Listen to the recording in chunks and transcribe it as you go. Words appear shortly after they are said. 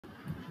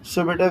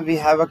So beta, we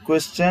have a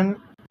question,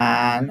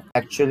 and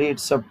actually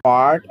it's a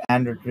part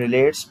and it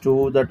relates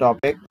to the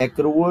topic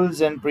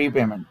accruals and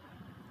prepayment.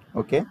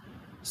 Okay,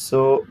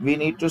 so we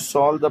need to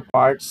solve the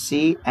part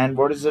C. And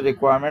what is the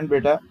requirement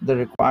beta? The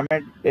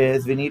requirement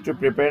is we need to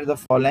prepare the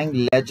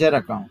following ledger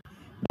account.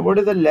 Now what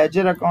is the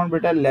ledger account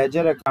beta?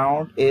 Ledger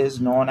account is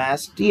known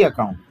as T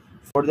account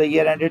for the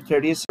year ended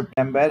 30th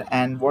September.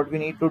 And what we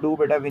need to do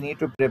beta, we need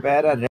to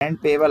prepare a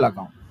rent payable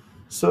account.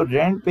 So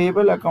rent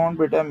payable account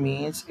beta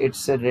means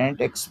it's a rent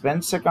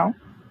expense account.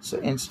 So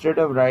instead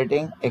of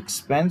writing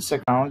expense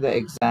account, the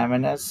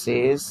examiner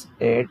says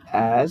it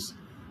as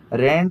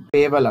rent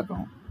payable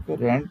account.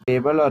 Okay, rent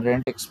payable or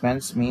rent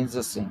expense means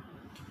the same.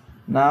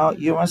 Now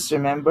you must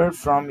remember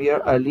from your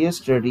earlier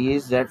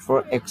studies that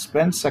for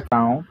expense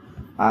account,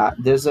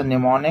 there's a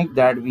mnemonic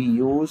that we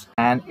use,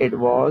 and it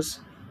was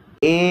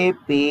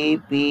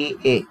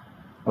APPA.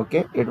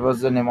 Okay, it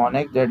was the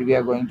mnemonic that we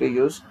are going to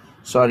use.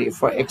 Sorry,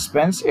 for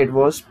expense it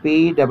was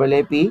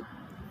PAAP,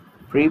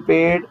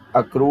 prepaid,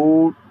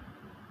 accrued,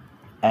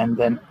 and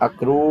then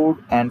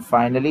accrued, and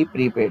finally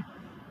prepaid.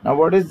 Now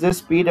what is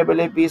this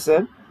PAAP,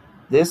 sir?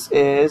 This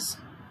is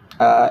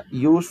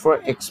used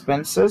for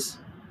expenses: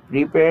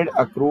 prepaid,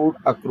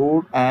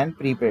 accrued, and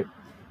prepaid.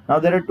 Now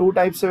there are two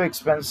types of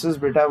expenses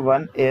beta.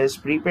 One is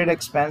prepaid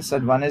expense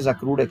and one is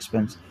accrued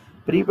expense.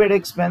 Prepaid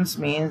expense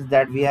means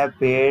that we have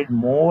paid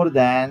more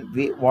than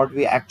what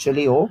we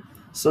actually owe.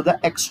 So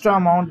the extra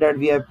amount that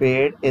we have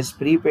paid is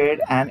prepaid,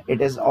 and it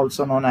is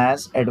also known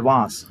as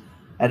advance,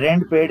 a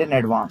rent paid in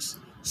advance.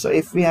 So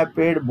if we have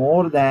paid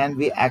more than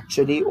we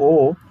actually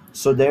owe,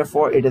 so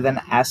therefore it is an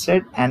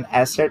asset, and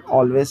asset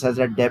always has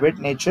a debit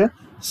nature.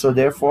 So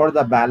therefore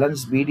the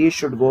balance BD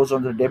should goes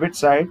on the debit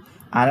side,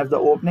 and if the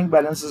opening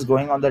balance is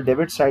going on the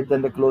debit side,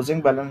 then the closing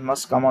balance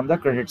must come on the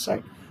credit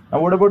side. Now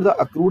what about the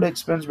accrued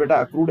expense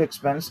beta? Accrued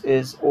expense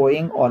is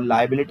owing or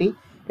liability.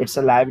 It's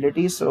a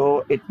liability,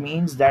 so it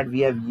means that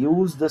we have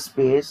used the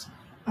space,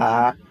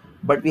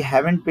 but we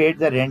haven't paid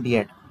the rent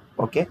yet.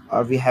 Okay,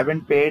 or we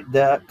haven't paid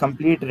the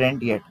complete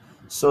rent yet.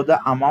 So the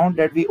amount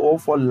that we owe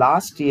for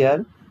last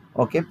year,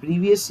 okay,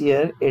 previous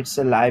year, it's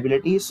a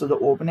liability. So the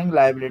opening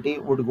liability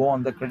would go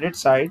on the credit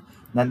side,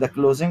 then the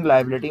closing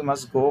liability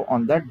must go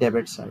on the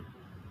debit side.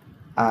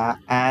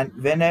 And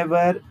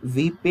whenever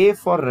we pay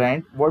for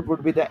rent, what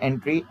would be the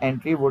entry?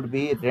 Entry would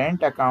be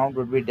rent account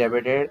would be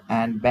debited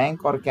and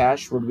bank or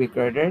cash would be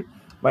credited.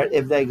 But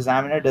if the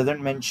examiner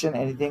doesn't mention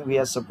anything, we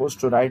are supposed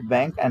to write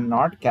bank and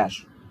not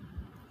cash.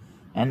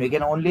 And we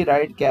can only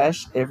write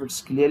cash if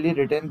it's clearly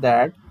written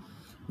that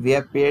we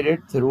have paid it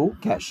through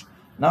cash.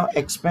 Now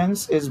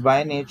expense is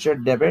by nature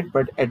debit,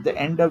 but at the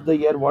end of the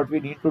year, what we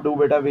need to do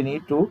beta, we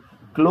need to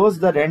close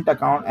the rent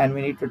account and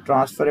we need to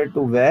transfer it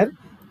to where?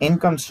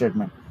 Income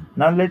statement.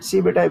 Now let's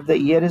see beta, if the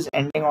year is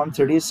ending on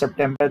 30th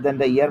September, then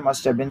the year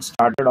must have been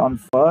started on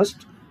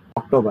 1st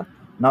October.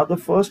 Now the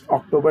 1st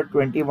October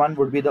 21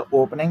 would be the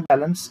opening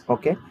balance.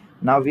 Okay,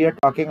 now we are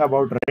talking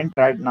about rent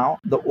right now.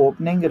 The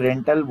opening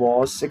rental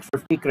was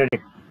 650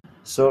 credit.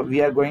 So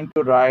we are going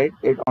to write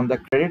it on the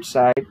credit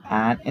side,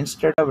 and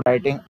instead of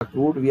writing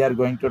accrued, we are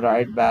going to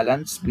write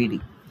balance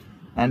BD.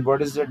 And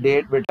what is the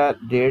date beta?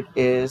 Date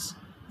is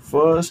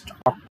 1st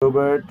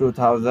October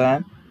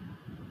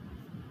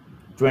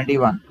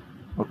 2021.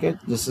 Okay,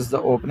 this is the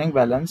opening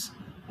balance,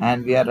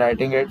 and we are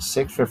writing it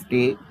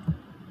 650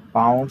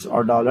 pounds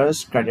or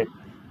dollars credit.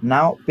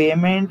 Now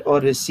payment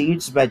or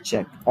receipts by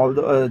check,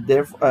 although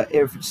therefore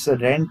if it's a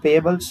rent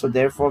payable, so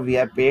therefore we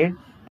are paid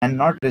and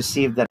not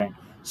received the rent.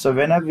 So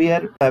whenever we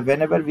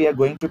are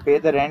going to pay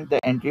the rent, the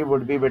entry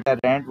would be beta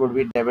rent would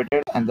be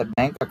debited and the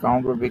bank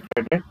account would be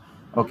credited.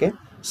 Okay,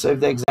 so if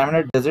the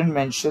examiner doesn't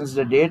mentions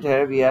the date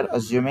here, we are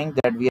assuming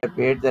that we have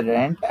paid the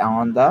rent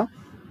on the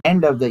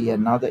end of the year.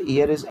 Now the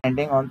year is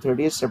ending on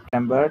 30th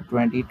September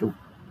 22.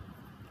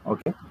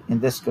 Okay, in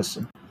this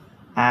question,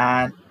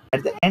 and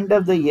at the end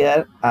of the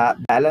year,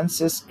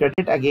 balance is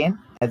credit again.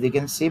 As you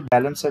can see,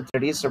 balance at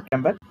 30th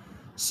September.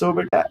 So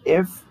beta,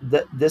 if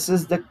this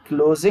is the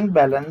closing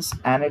balance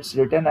and it's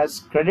written as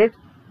credit,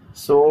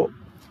 so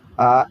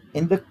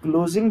in the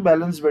closing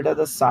balance beta,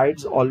 the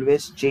sides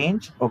always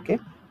change. Okay,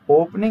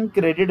 opening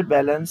credit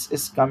balance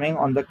is coming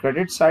on the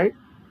credit side.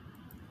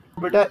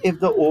 Beta, if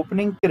the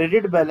opening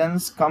credit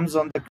balance comes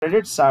on the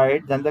credit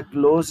side, then the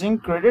closing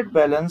credit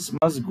balance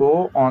must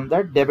go on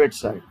the debit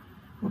side.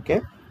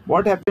 Okay,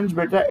 what happens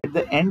beta at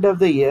the end of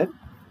the year?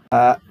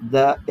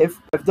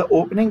 If the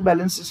opening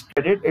balance is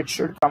credit, it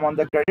should come on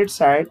the credit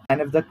side,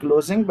 and if the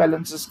closing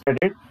balance is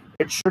credit,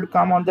 it should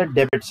come on the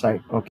debit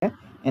side. Okay,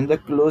 in the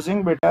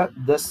closing beta,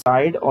 the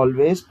side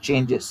always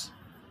changes.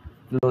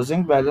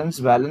 Closing balance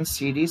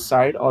CD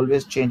side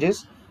always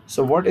changes.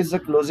 So what is the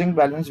closing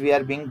balance we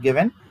are being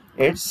given?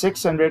 It's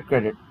 600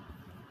 credit.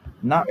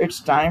 Now it's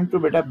time to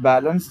beta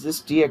balance this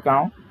T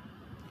account.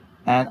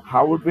 And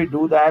how would we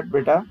do that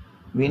beta?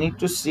 We need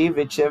to see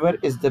whichever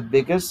is the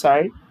biggest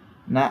side.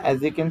 Now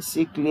as you can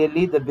see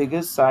clearly, the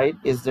biggest side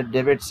is the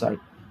debit side.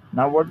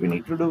 Now what we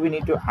need to do, we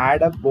need to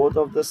add up both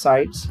of the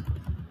sides.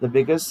 The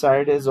biggest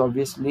side is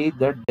obviously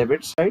the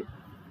debit side,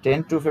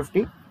 10 to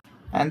 50.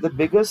 and the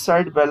biggest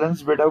side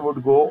balance beta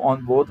would go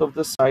on both of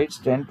the sides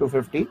 10 to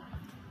 50,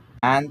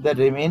 and the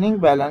remaining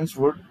balance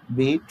would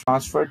be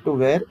transferred to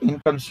where?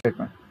 Income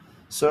statement.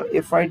 So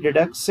if I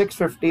deduct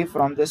 650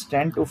 from this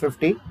 10 to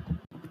 50,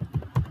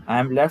 I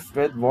am left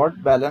with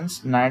what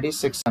balance?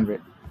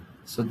 9600.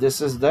 So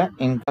this is the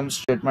income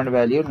statement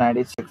value,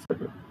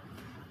 9600.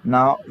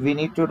 Now we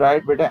need to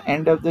write beta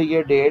end of the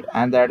year date,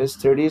 and that is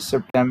 30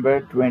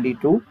 September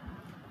 22.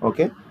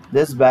 Okay,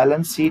 this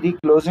balance CD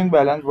closing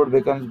balance would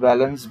become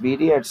balance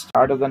BD at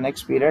start of the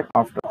next period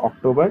after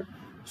October.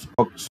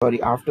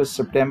 After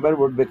September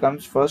would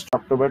becomes 1st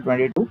October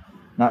 22.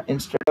 Now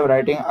instead of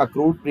writing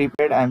accrued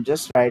prepaid, I am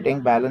just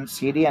writing balance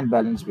CD and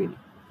balance BD.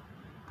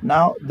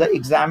 Now the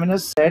examiner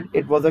said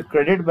it was a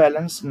credit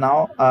balance.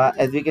 Now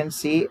as we can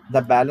see,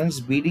 the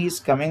balance BD is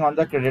coming on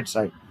the credit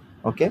side.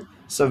 Okay,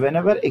 so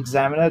whenever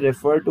examiner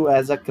refer to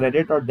as a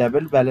credit or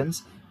debit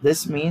balance,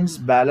 this means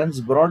balance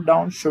brought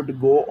down should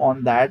go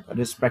on that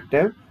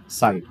respective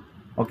side.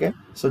 Okay,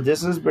 so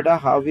this is beta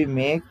how we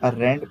make a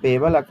rent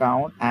payable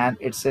account, and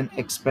it's an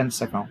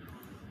expense account.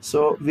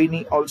 So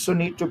we also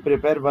need to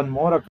prepare one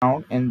more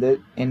account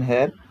in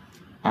here,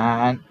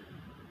 and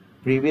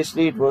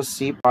previously it was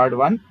C part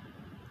 1,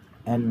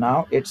 and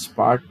now it's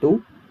part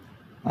 2.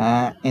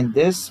 In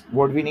this,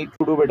 what we need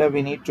to do beta,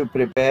 we need to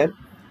prepare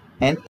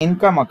an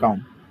income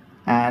account.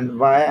 And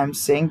why I'm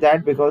saying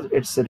that, because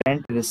it's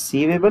rent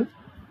receivable,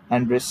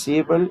 and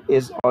receivable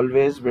is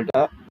always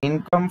beta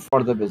income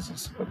for the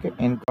business. Okay,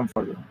 income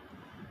for the.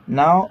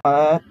 Now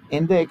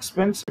in the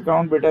expense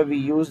account beta, we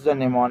use the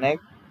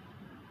mnemonic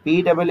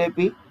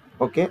PAAP.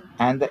 Okay,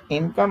 and the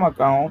income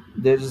account,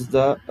 this is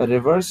the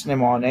reverse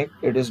mnemonic,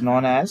 it is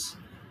known as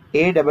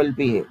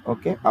APPA.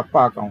 Okay,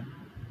 APPA account.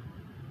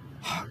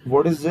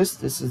 What is this?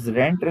 This is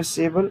rent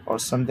receivable or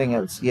something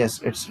else?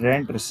 Yes, it's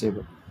rent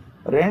receivable.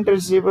 Rent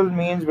receivable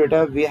means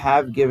beta we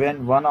have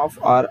given one of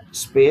our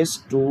space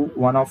to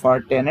one of our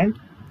tenant.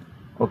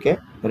 Okay,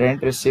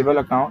 rent receivable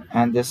account,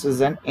 and this is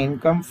an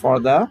income for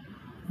the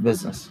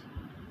business.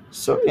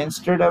 So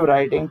instead of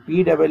writing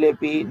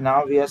PAAP,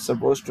 now we are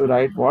supposed to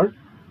write what?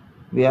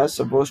 We are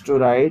supposed to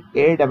write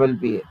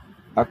APPA,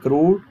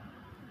 accrued,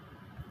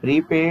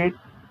 prepaid,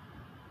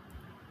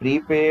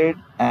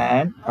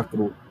 and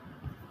accrued.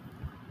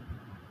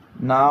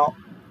 Now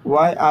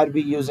why are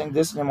we using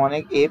this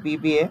mnemonic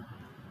APPA?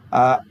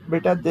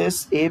 Beta,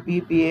 this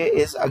APPA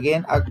is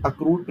again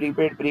accrued,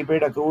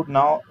 prepaid, accrued.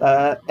 Now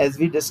as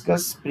we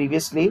discussed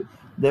previously,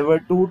 there were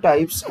two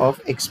types of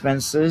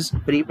expenses: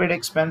 prepaid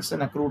expense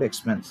and accrued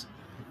expense.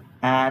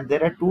 And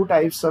there are two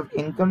types of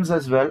incomes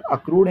as well: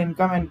 accrued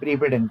income and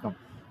prepaid income.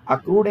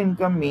 Accrued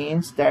income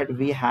means that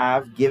we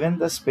have given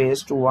the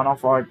space to one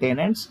of our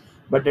tenants,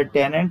 but the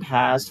tenant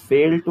has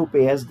failed to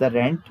pay us the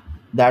rent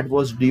that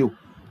was due.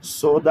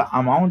 So the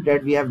amount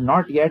that we have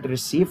not yet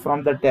received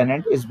from the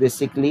tenant is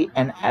basically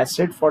an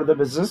asset for the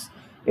business.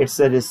 It's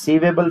a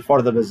receivable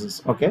for the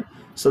business. Okay,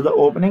 so the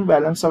opening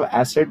balance of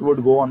asset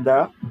would go on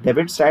the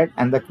debit side,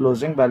 and the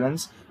closing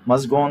balance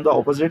must go on the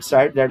opposite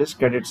side, that is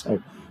credit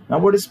side. Now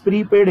what is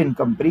prepaid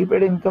income?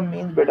 Prepaid income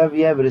means beta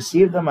we have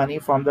received the money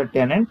from the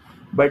tenant,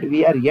 but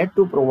we are yet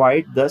to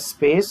provide the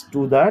space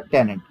to the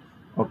tenant.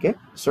 Okay,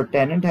 so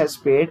tenant has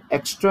paid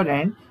extra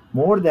rent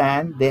more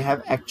than they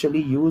have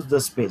actually used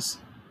the space.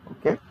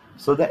 Okay,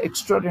 so the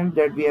extra rent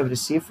that we have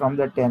received from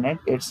the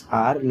tenant, it's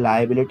our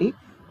liability.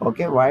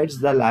 Okay, why it's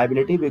the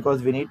liability?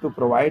 Because we need to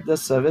provide the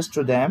service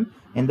to them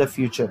in the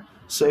future.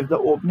 So if the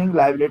opening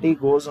liability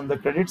goes on the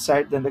credit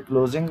side, then the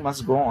closing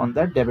must go on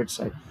the debit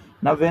side.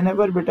 Now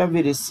whenever beta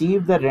we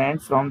receive the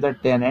rent from the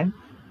tenant,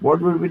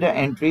 what would be the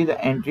entry? The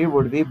entry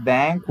would be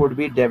bank would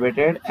be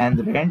debited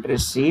and rent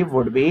received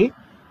would be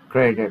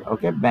credited.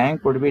 Okay,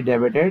 bank would be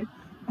debited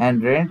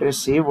and rent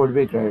received would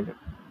be credited.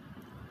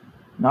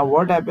 Now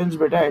what happens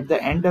beta at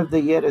the end of the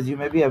year? As you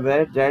may be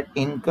aware that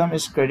income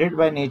is credit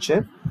by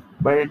nature,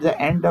 but at the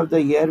end of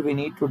the year we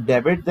need to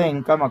debit the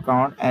income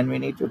account, and we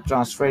need to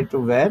transfer it to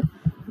where?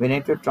 We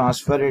need to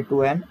transfer it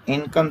to an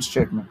income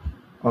statement.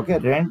 Okay,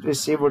 rent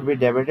received would be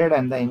debited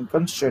and the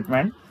income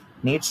statement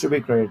needs to be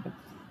credited.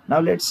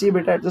 Now let's see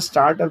beta, at the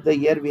start of the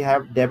year we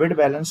have debit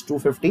balance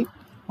 250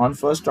 on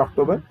 1st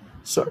October.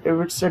 So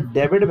if it's a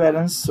debit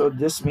balance, so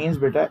this means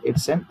beta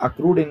it's an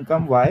accrued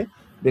income. Why?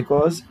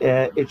 Because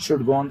it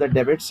should go on the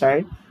debit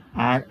side,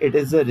 and it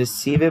is a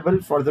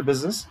receivable for the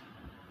business,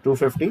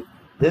 250.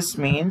 This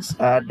means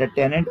the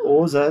tenant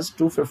owes us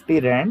 250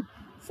 rent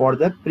for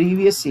the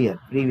previous year.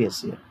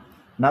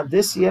 Now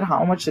this year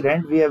how much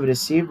rent we have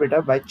received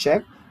beta? By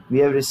check we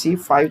have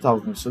received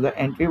 5,000. So the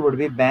entry would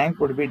be bank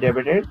would be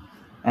debited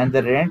and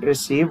the rent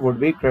received would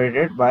be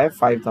credited by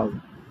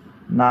 5,000.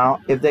 Now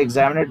if the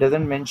examiner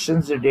doesn't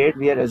mention the date,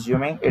 we are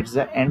assuming it's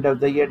the end of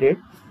the year date,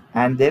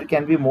 and there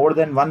can be more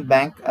than one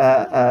bank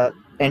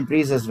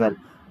entries as well,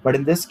 but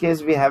in this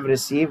case we have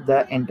received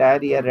the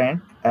entire year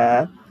rent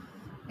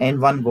in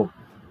one go.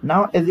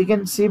 Now as you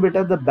can see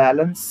beta, the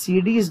balance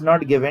CD is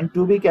not given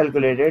to be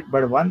calculated,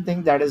 but one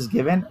thing that is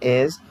given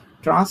is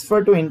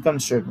transfer to income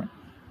statement.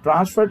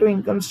 Transfer to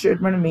income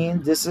statement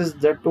means this is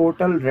the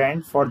total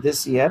rent for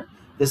this year.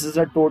 this is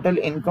the total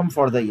income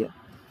for the year.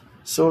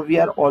 So we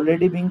are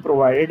already being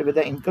provided with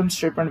the income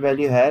statement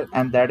value here,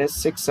 and that is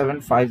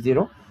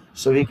 6750.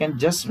 So we can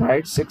just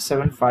write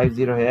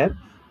 6750 here,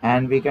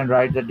 and we can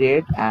write the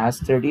date as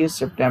 30th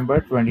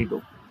September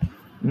 22.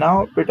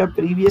 Now, beta,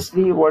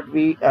 previously what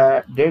we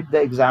did,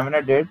 the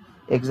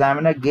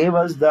examiner gave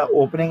us the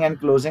opening and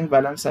closing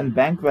balance and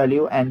bank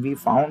value, and we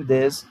found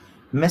this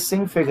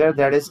missing figure,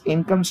 that is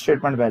income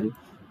statement value.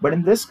 But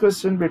in this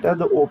question, beta,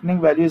 the opening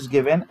value is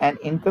given and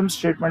income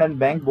statement and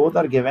bank both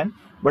are given,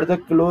 but the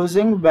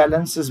closing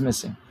balance is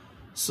missing.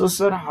 So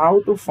sir,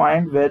 how to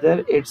find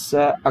whether it's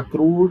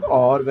accrued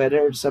or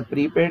whether it's a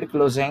prepaid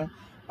closing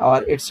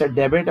or it's a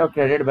debit or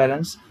credit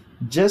balance?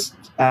 Just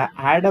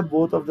add up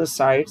both of the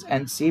sides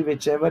and see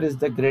whichever is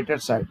the greater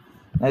side.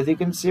 As you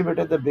can see,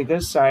 beta, the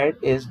bigger side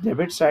is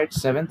debit side,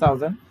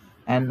 7,000.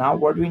 And now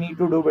what we need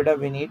to do, beta,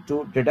 we need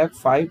to deduct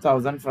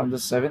 5,000 from the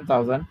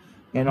 7,000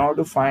 in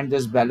order to find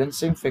this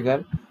balancing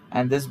figure,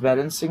 and this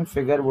balancing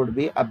figure would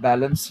be a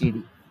balance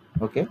CD.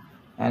 Okay,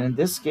 and in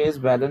this case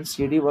balance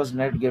CD was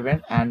not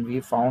given, and we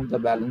found the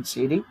balance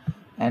CD,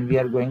 and we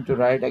are going to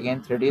write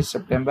again 30th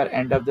September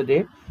end of the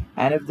date.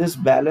 And if this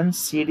balance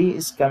CD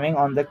is coming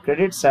on the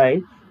credit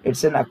side,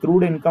 it's an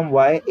accrued income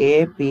Y,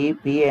 A, P,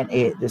 P and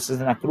A. This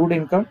is an accrued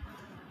income,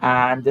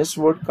 and this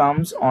would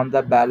comes on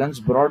the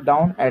balance brought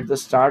down at the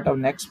start of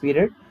next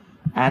period.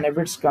 And if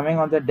it's coming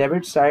on the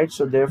debit side,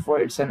 so therefore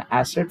it's an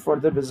asset for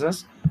the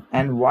business.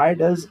 And why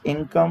does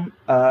income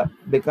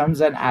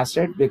becomes an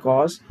asset?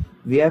 Because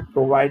we have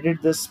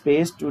provided the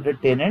space to the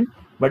tenant,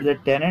 but the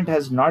tenant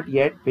has not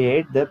yet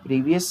paid the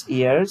previous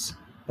year's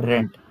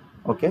rent.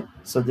 Okay,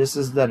 so this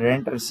is the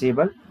rent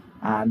receivable,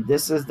 and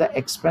this is the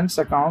expense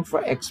account.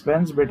 For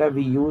expense, beta,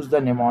 we use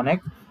the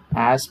mnemonic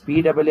as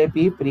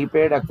PAAP,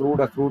 prepaid, accrued,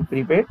 accrued,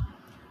 prepaid,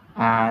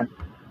 and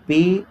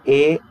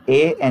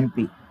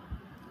PAANP.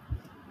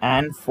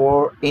 And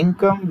for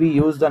income, we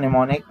use the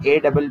mnemonic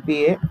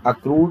APPA,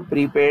 accrued,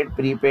 prepaid,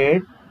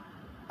 prepaid,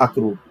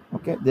 accrued.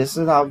 Okay, this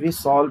is how we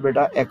solve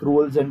beta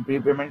accruals and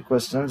prepayment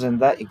questions in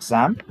the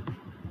exam.